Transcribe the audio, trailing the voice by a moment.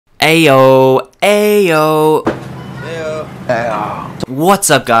Ayo, ayo. Ayo. What's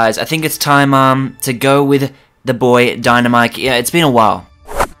up, guys? I think it's time to go with the boy Dynamike. Yeah, it's been a while.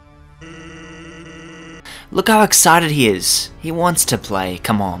 Look how excited he is. He wants to play.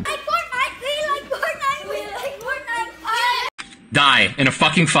 Come on. Die in a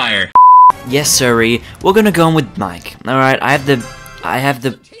fucking fire. Yes, sirree. We're gonna go on with Mike. Alright, I have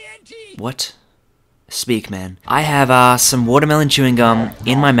the what? Speak, man. I have some watermelon chewing gum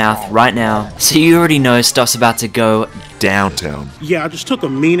in my mouth right now, so you already know stuff's about to go downtown. Yeah, I just took a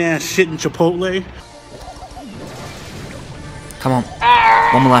mean-ass shit in Chipotle. Come on.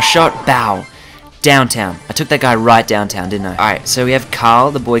 One more last shot. Bow. Downtown. I took that guy right downtown, didn't I? Alright, so we have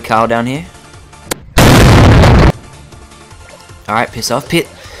Carl, the boy Carl down here. Alright, piss off,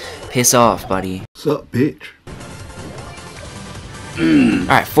 piss off, buddy. Sup, bitch?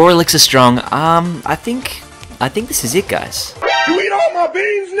 Alright, 4 elixirs strong. I think this is it, guys. You eat all my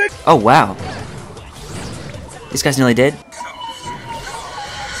beans, Nick? Oh, wow. This guy's nearly dead.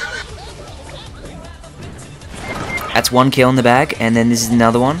 That's 1 kill in the bag, and then this is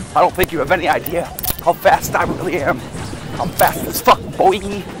another one. I don't think you have any idea how fast I really am. I'm fast as fuck, boy.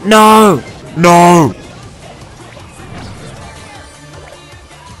 No! No!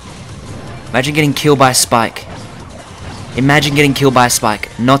 Imagine getting killed by a spike. Imagine getting killed by a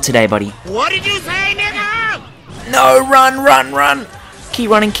spike. Not today, buddy. What did you say, nigga? No, run, run, run! Keep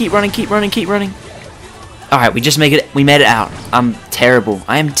running, keep running, keep running, keep running. Alright, we made it out. I'm terrible.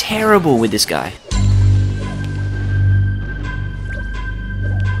 I am terrible with this guy.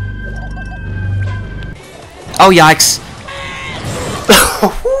 Oh, yikes.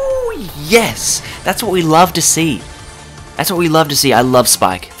 Yes! That's what we love to see. That's what we love to see. I love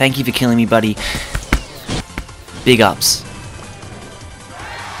Spike. Thank you for killing me, buddy. Big ups.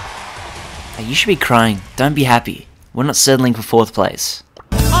 Hey, you should be crying. Don't be happy. We're not settling for 4th place.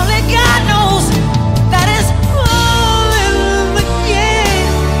 Only God knows that is all in the game.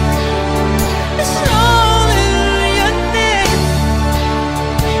 It's all in your name.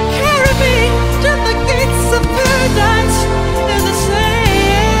 Carry me to the gates of paradise in the same.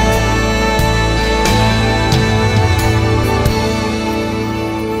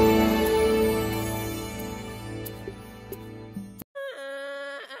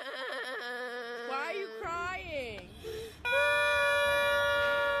 Why are you crying?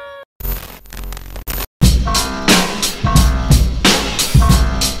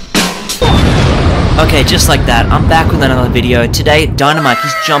 Okay, just like that, I'm back with another video. Today, Dynamike,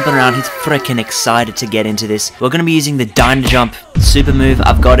 he's jumping around, he's freaking excited to get into this. We're gonna be using the Dyna Jump super move.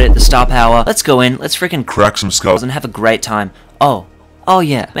 I've got it, the star power. Let's go in, let's freaking Crack some skulls and have a great time. Oh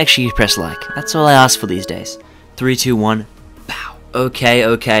yeah, make sure you press like. That's all I ask for these days. 3, 2, 1, pow.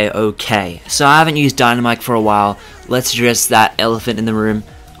 Okay. So I haven't used Dynamike for a while. Let's address that elephant in the room.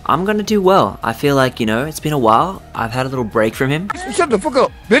 I'm gonna do well. I feel like, you know, it's been a while. I've had a little break from him. Shut the fuck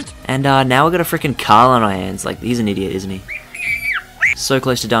up, bitch! And now we got a freaking Carl on our hands. Like, he's an idiot, isn't he? So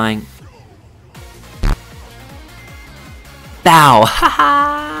close to dying. Bow!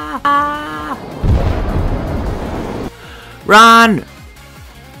 Run!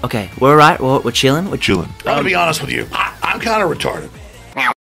 Okay, we're alright. We're chilling. I'm gonna be honest with you. I'm kind of retarded.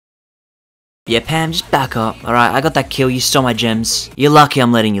 Yeah, Pam, just back up. Alright, I got that kill. You stole my gems. You're lucky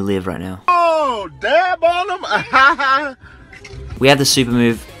I'm letting you live right now. Oh, dab on them! We have the super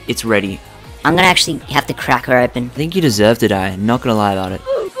move. It's ready. I'm gonna actually have to crack her open. I think you deserve to die. Not gonna lie about it.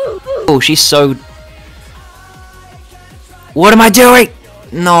 Oh, she's so... What am I doing?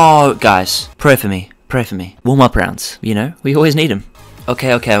 No, guys. Pray for me. Pray for me. Warm-up rounds, you know? We always need them.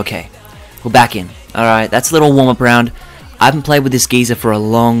 Okay. We're back in. Alright, that's a little warm-up round. I haven't played with this geezer for a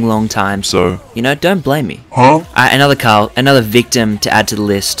long time. So? You know, don't blame me. Huh? Alright, another Carl. Another victim to add to the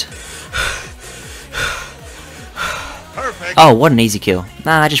list. Perfect. Oh, what an easy kill.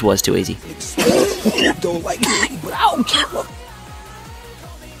 Nah, that just was too easy. Don't like me, but I don't care.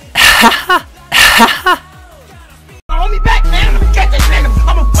 Hold me back, man. Let me get this nigga.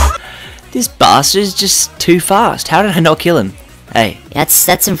 I'm a... This bastard's just too fast. How did I not kill him? Hey. That's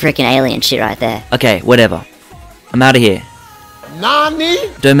some freaking alien shit right there. Okay, whatever. I'm out of here.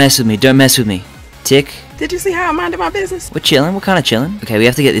 Nani? Don't mess with me. Tick. Did you see how I minded my business? We're chilling. We're kind of chilling. Okay, we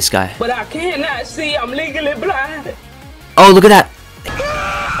have to get this guy. But I cannot see. I'm legally blind. Oh, look at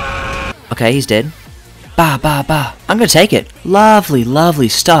that. Okay, he's dead. Bah. I'm gonna take it. Lovely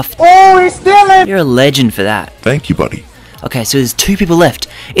stuff. Oh, he's stealing! You're a legend for that. Thank you, buddy. Okay, so there's 2 people left.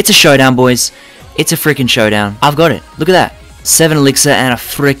 It's a showdown, boys. It's a freaking showdown. I've got it. Look at that. 7 elixir and a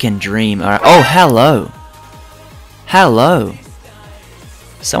freaking dream. Alright. Oh, hello.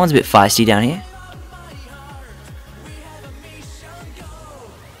 Someone's a bit feisty down here.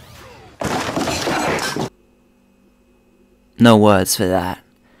 No words for that.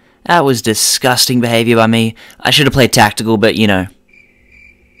 That was disgusting behavior by me. I should have played tactical, but you know.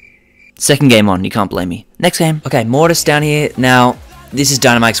 Second game on, you can't blame me. Next game. Okay, Mortis down here. Now, this is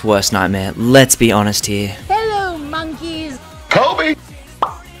Dynamike's worst nightmare. Let's be honest here. Hello, monkeys. Kobe!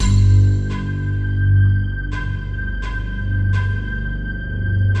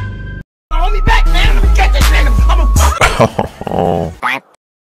 Hold me back, man. I'm gonna get this nigga.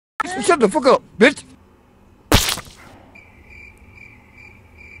 Shut the fuck up, bitch.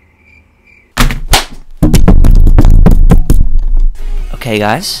 Okay,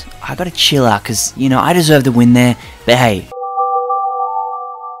 guys, I gotta chill out, because, you know, I deserve the win there, but hey.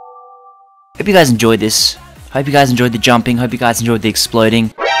 Hope you guys enjoyed this. Hope you guys enjoyed the jumping. Hope you guys enjoyed the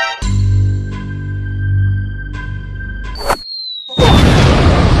exploding.